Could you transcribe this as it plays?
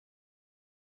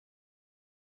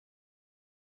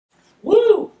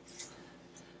Woo!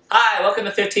 Hi, welcome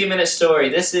to 15-Minute Story.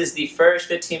 This is the first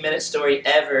 15-minute story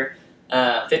ever.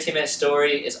 15-minute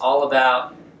story is all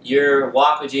about your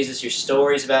walk with Jesus, your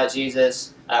stories about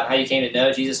Jesus, how you came to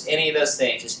know Jesus, any of those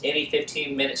things. Just any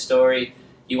 15-minute story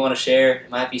you want to share.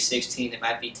 It might be 16, it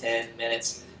might be 10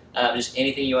 minutes, just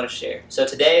anything you want to share. So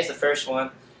today is the first one,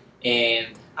 and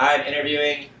I'm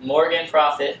interviewing Morgan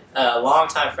Proffitt, a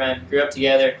longtime friend, grew up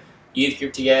together, youth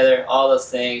group together, all those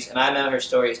things, and I know her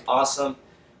story is awesome.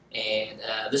 And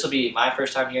this will be my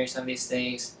first time hearing some of these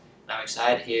things, and I'm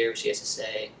excited to hear what she has to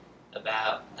say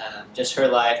about just her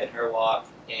life and her walk.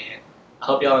 And I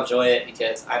hope y'all enjoy it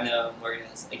because I know Morgan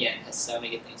has so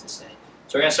many good things to say.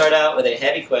 So we're going to start out with a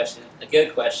heavy question, a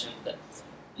good question. But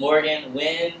Morgan,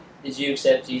 when did you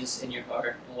accept Jesus in your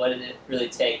heart, and what did it really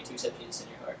take to accept Jesus in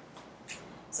your heart?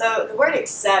 So the word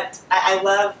accept, I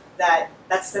love that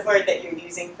that's the word that you're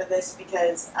using for this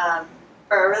because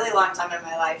for a really long time in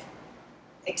my life,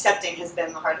 accepting has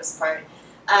been the hardest part.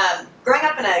 Growing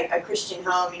up in a Christian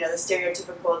home, the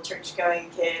stereotypical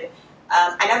church-going kid,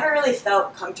 I never really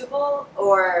felt comfortable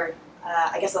or,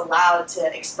 I guess, allowed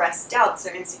to express doubts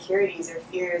or insecurities or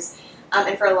fears.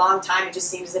 And for a long time, it just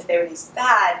seemed as if they were these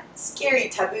bad, scary,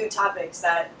 taboo topics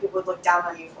that people would look down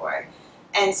on you for.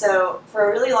 And so for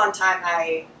a really long time,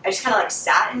 I just kind of like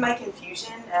sat in my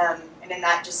confusion and in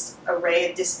that just array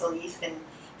of disbelief and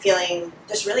feeling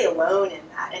just really alone in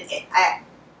that. And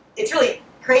it's really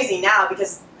crazy now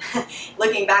because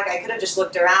looking back, I could have just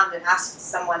looked around and asked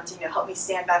someone to help me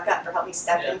stand back up or help me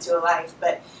step into a life.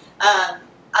 But at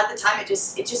the time, it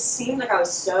just seemed like I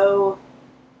was so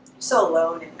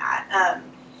alone in that.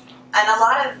 And a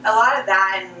lot of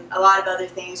that and a lot of other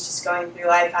things just going through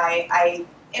life, I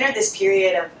entered this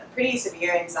period of pretty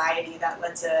severe anxiety that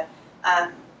led to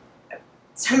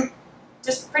some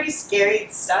just pretty scary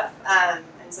stuff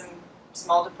and some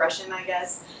small depression, I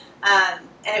guess.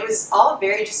 And it was all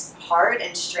very just hard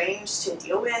and strange to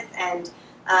deal with, and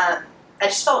I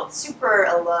just felt super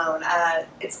alone.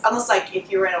 It's almost like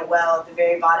if you were in a well at the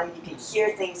very bottom, you can hear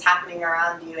things happening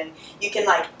around you, and you can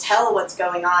like tell what's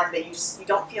going on, but you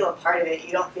don't feel a part of it.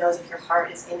 You don't feel as if your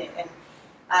heart is in it,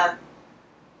 and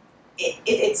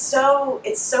it's so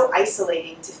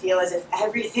isolating to feel as if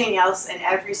everything else and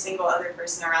every single other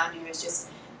person around you is just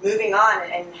moving on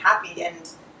and happy and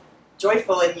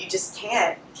joyful, and you just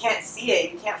can't see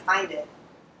it, you can't find it.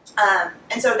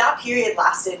 And so that period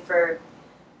lasted for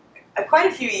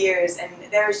quite a few years, and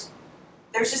there's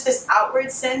just this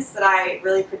outward sense that I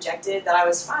really projected that I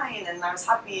was fine and I was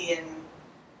happy and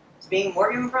was being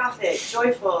Morgan Proffitt,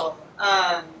 joyful.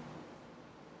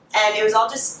 And it was all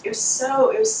just, it was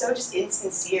so just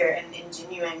insincere and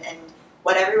ingenuine and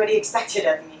what everybody expected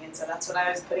of me, and so that's what I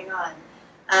was putting on.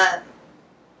 And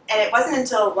it wasn't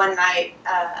until one night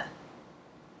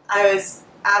I was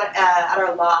at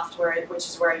our loft, which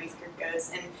is where our youth group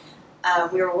goes,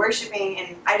 and we were worshiping,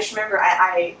 and I just remember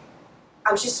I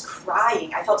was just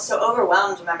crying. I felt so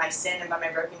overwhelmed by my sin and by my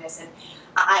brokenness, and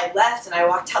I left and I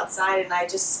walked outside, and I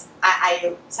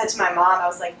said to my mom, I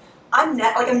was like, I'm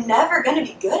never going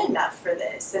to be good enough for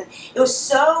this. And it was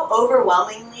so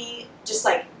overwhelmingly just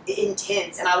like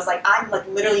intense, and I was like, I'm like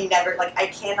literally never, like I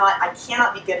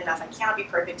cannot be good enough, I cannot be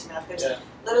perfect enough, there's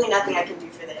literally nothing I can do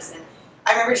for this. And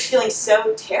I remember just feeling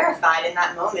so terrified in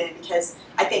that moment because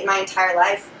I think my entire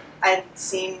life I'd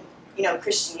seen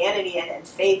Christianity and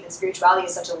faith and spirituality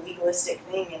as such a legalistic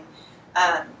thing,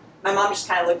 and my mom just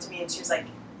kind of looked at me and she was like,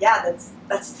 yeah,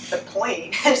 that's the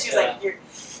point. And she was like,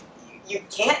 you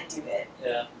can't do it.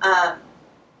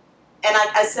 And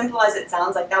as simple as it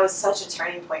sounds, like that was such a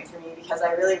turning point for me because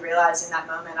I really realized in that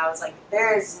moment, I was like,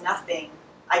 there's nothing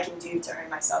I can do to earn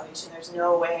my salvation. There's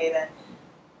no way that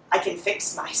I can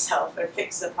fix myself or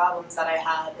fix the problems that I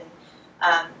had.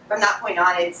 And from that point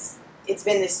on, it's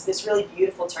been this really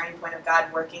beautiful turning point of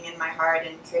God working in my heart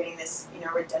and creating this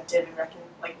redemptive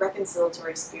and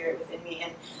reconciliatory spirit within me.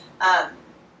 And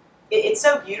it's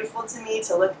so beautiful to me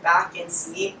to look back and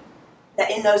see that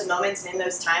in those moments and in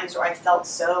those times where I felt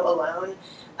so alone,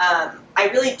 I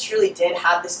really truly did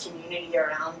have this community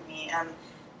around me.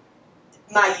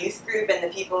 My youth group and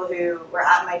the people who were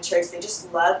at my church, they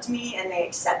just loved me and they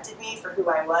accepted me for who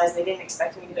I was. They didn't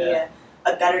expect me to be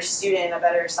a better student, a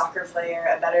better soccer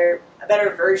player, a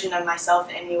better version of myself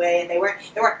in any way, and they weren't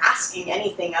asking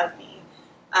anything of me.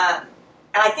 And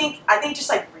I think just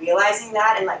like realizing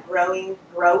that and like growing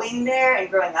there and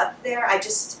growing up there, I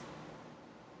just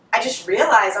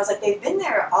realized, I was like, they've been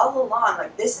there all along.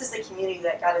 Like, this is the community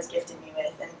that God has gifted me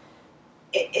with, and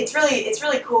it's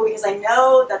really cool because I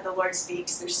know that the Lord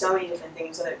speaks through so many different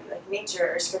things, whether it be like nature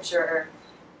or scripture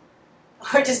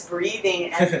or just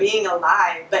breathing and being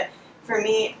alive. But for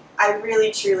me, I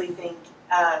really truly think,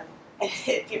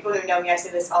 people who know me, I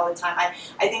say this all the time,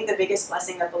 I think the biggest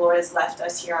blessing that the Lord has left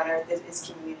us here on earth is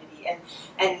community.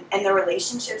 And the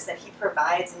relationships that He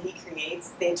provides and He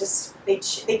creates, they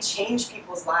change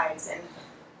people's lives. And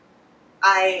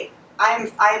I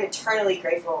am eternally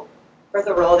grateful for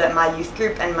the role that my youth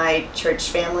group and my church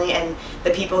family and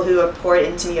the people who have poured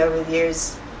into me over the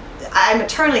years, I'm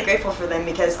eternally grateful for them,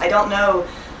 because I don't know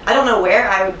where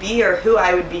I would be or who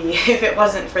I would be if it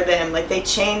wasn't for them. Like, they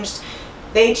changed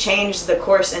the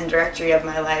course and directory of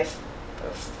my life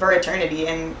for eternity.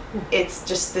 And it's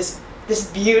just this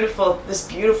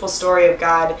beautiful story of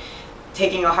God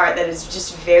taking a heart that is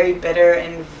just very bitter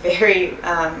and very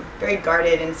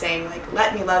guarded, and saying, like,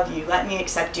 let me love you, let me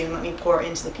accept you, and let me pour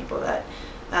into the people that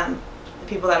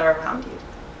are around you.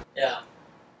 Yeah.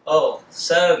 Oh,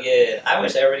 so good. I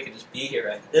wish everybody could just be here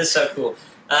right now. This is so cool.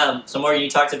 So Morgan, you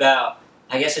talked about,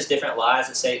 I guess, just different lies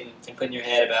that Satan can put in your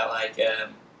head about, like,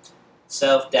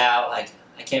 self-doubt, like,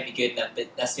 I can't be good enough, but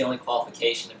that's the only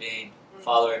qualification of being a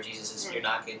follower of Jesus, is you're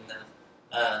not good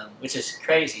enough, which is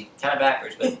crazy, kind of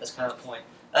backwards, but that's kind of the point.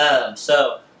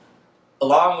 So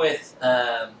along with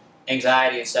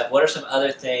anxiety and stuff, what are some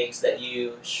other things that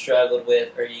you struggled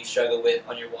with or you struggle with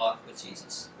on your walk with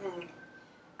Jesus?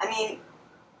 I mean,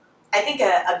 I think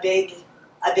a big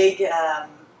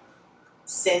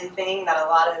sin thing that a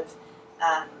lot of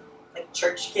like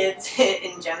church kids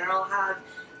in general have,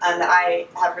 that I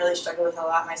have really struggled with a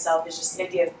lot myself, is just the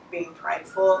idea of being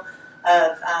prideful,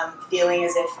 of feeling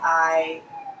as if I'm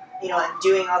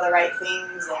doing all the right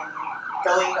things and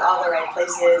going to all the right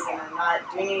places, and I'm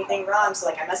not doing anything wrong, so,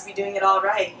 like, I must be doing it all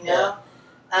right, you know?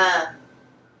 Yeah.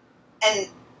 And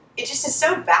it just is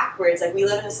so backwards. Like, we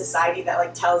live in a society that,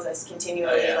 like, tells us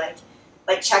continually,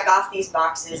 like check off these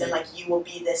boxes, and, like, you will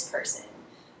be this person.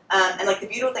 And, like, the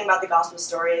beautiful thing about the gospel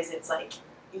story is it's, like,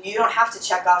 you don't have to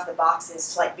check off the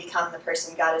boxes to, like, become the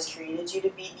person God has created you to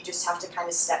be. You just have to kind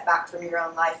of step back from your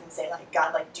own life and say, like,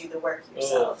 God, like, do the work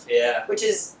yourself. Ooh, yeah. Which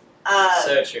is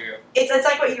so true. It's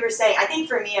like what you were saying. I think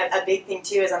for me, a big thing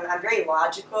too is I'm very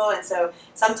logical, and so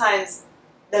sometimes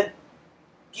the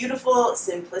beautiful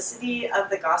simplicity of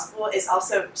the gospel is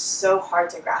also so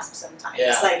hard to grasp sometimes.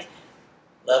 Yeah. Like,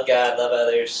 love God, love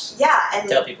others. Yeah, and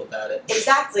tell people about it.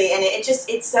 Exactly, and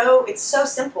it's so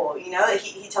simple. You know,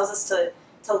 he tells us to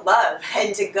love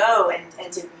and to go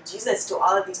and to be Jesus to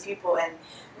all of these people, and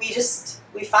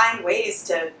we find ways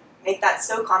to make that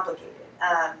so complicated.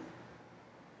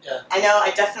 Yeah. I know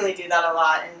I definitely do that a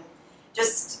lot, and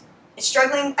just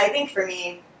struggling. I think for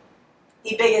me,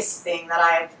 the biggest thing that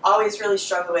I've always really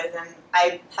struggled with, and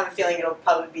I have a feeling it'll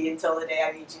probably be until the day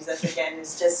I meet Jesus again,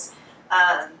 is just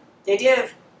the idea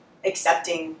of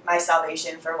accepting my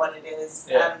salvation for what it is.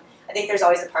 Yeah. I think there's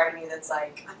always a part of me that's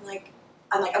like, I'm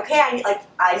like, okay,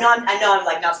 I know I'm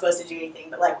like not supposed to do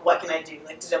anything, but, like, what can I do,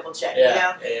 like, to double check, you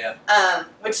know? Yeah.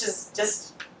 Which is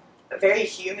just very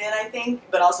human, I think,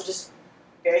 but also just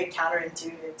very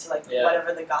counterintuitive to, like,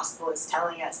 whatever the gospel is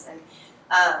telling us. And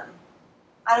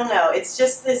I don't know, it's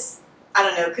just this, I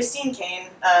don't know, Christine Kane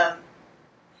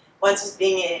once was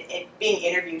being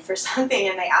interviewed for something,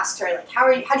 and they asked her, like, how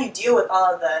do you deal with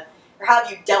all of the, or how have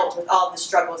you dealt with all of the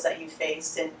struggles that you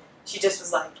faced? And she just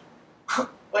was like,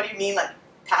 what do you mean, like,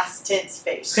 past tense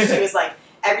face? She was like,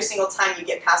 every single time you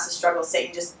get past the struggle,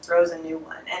 Satan just throws a new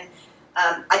one. And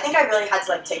I think I really had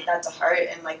to, like, take that to heart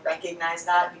and, like, recognize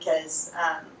that, because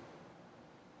I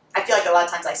feel like a lot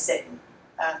of times I sit in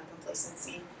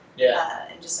complacency. Yeah.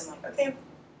 And just I'm like, okay.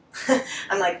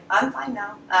 I'm like, I'm fine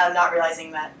now. Not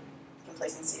realizing that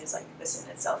complacency is, like, the sin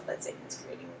itself that Satan is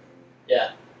creating.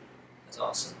 Yeah. That's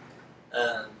awesome.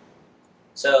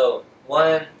 So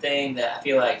one thing that I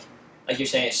feel like you're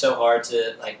saying, it's so hard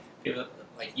to, like, people,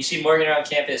 like, you see Morgan around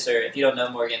campus, or if you don't know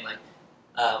Morgan, like,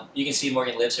 you can see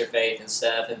Morgan lives her faith and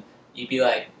stuff, and you'd be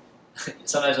like,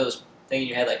 sometimes those things in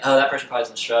your head, like, oh, that person probably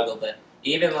doesn't struggle, but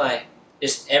even, like,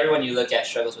 just everyone you look at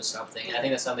struggles with something. And I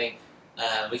think that's something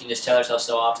we can just tell ourselves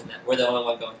so often, that we're the only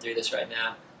one going through this right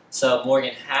now. So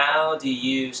Morgan, how do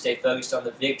you stay focused on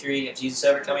the victory of Jesus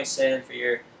overcoming sin for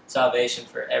your salvation,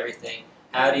 for everything?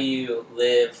 How do you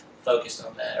live focused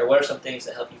on that? Or what are some things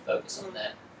that help you focus on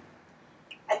that?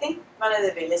 I think one of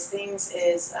the biggest things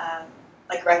is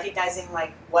like recognizing,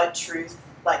 like, what truth,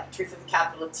 like truth with a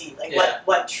capital T, like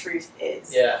what truth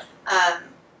is. Yeah.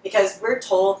 Because we're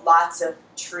told lots of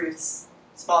truths,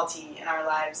 small t, in our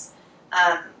lives,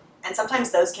 and sometimes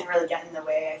those can really get in the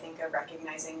way, I think, of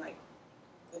recognizing, like,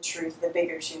 the truth, the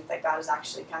bigger truth that God is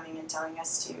actually coming and telling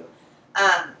us to.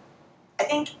 I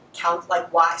think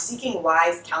seeking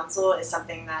wise counsel is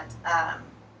something that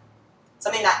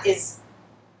is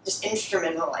just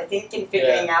instrumental, I think, in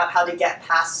figuring out how to get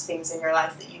past things in your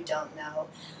life that you don't know.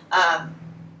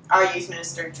 Our youth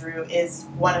minister, Drew, is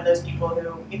one of those people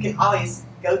who you can always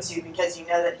go to because you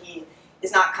know that he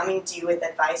is not coming to you with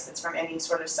advice that's from any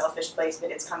sort of selfish place,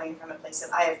 but it's coming from a place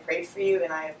of, I have prayed for you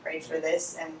and I have prayed for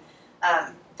this. And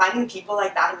finding people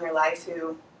like that in your life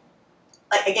who,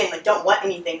 like, again, like, don't want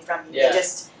anything from you. Yeah.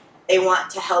 They want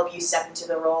to help you step into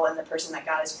the role and the person that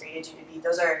God has created you to be.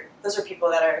 Those are people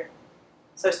that are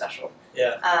so special.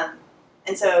 Yeah.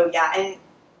 And so, yeah, and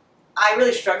I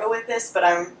really struggle with this, but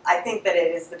I think that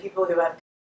it is the people who have.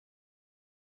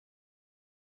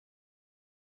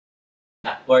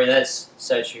 Morgan, that's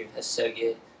so true. That's so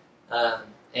good.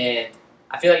 And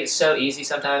I feel like it's so easy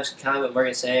sometimes, kind of what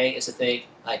Morgan's saying, is to think,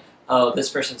 like, oh, this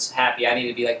person's happy, I need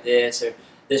to be like this, or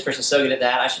this person's so good at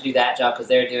that, I should do that job because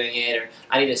they're doing it, or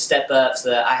I need to step up so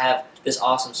that I have this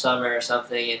awesome summer or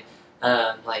something.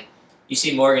 And like, you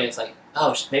see Morgan, it's like,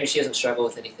 oh, maybe she doesn't struggle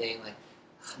with anything, like,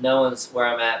 no one's where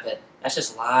I'm at, but that's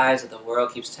just lies that the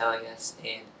world keeps telling us.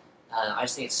 And I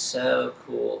just think it's so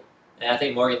cool. And I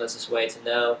think Morgan lives this way, to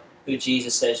know who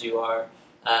Jesus says you are.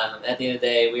 At the end of the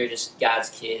day, we are just God's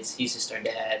kids. He's just our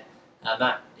dad.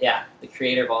 The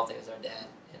creator of all things is our dad.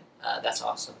 And that's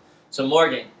awesome. So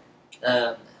Morgan,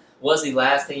 what's the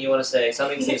last thing you want to say?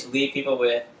 Something to just leave people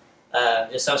with,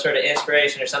 just some sort of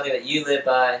inspiration or something that you live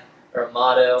by, or a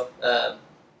motto.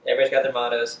 Everybody's got their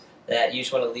mottos that you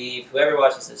just want to leave whoever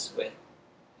watches this with.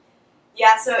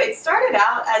 Yeah, so it started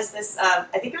out as this, I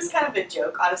think it was kind of a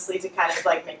joke, honestly, to kind of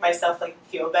like make myself like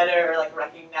feel better or like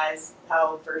recognize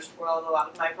how first world a lot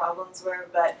of my problems were.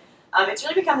 But it's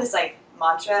really become this like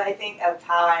mantra, I think, of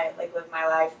how I like live my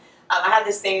life. I have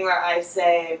this thing where I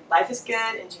say, life is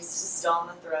good and Jesus is still on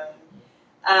the throne.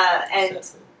 And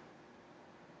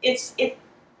it's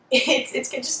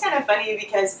just kind of funny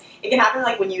because it can happen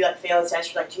like when you like fail a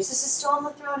test, you're like, Jesus is still on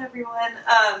the throne, everyone.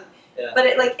 Yeah. But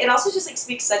it also just like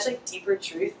speaks such like deeper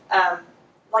truth.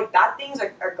 Like bad things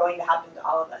are going to happen to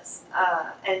all of us.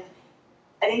 And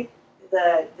I think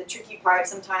the tricky part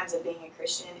sometimes of being a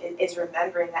Christian is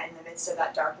remembering that in the midst of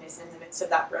that darkness, in the midst of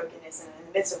that brokenness, and in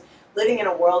the midst of living in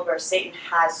a world where Satan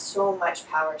has so much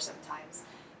power sometimes,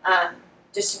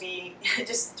 just to be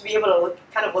able to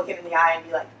look him in the eye and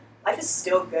be like, life is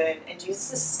still good and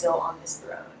Jesus is still on this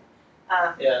throne.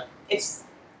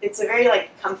 It's a very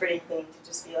like comforting thing to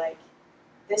just be like,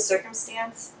 this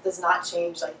circumstance does not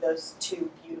change like those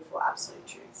two beautiful absolute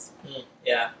truths.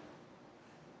 Yeah.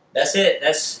 That's it.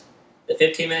 That's the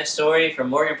 15-minute story from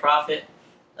Morgan Proffitt.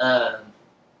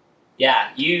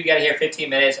 You got to hear 15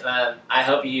 minutes. I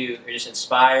hope you are just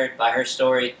inspired by her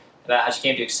story about how she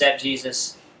came to accept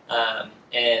Jesus,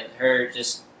 and her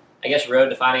just, I guess, road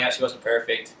to finding out she wasn't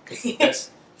perfect. 'Cause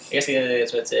I guess the end of the day,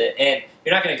 that's what's it. And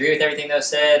you're not going to agree with everything that was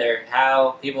said, or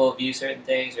how people view certain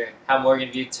things, or how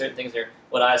Morgan viewed certain things, or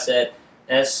what I said.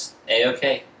 That's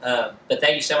A-okay. But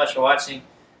thank you so much for watching.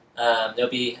 There'll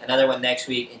be another one next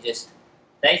week. And just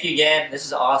thank you again. This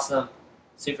is awesome.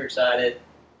 Super excited.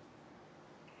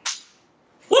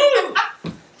 Woo!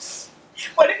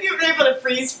 What if you were able to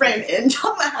freeze frame end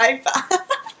on the high five?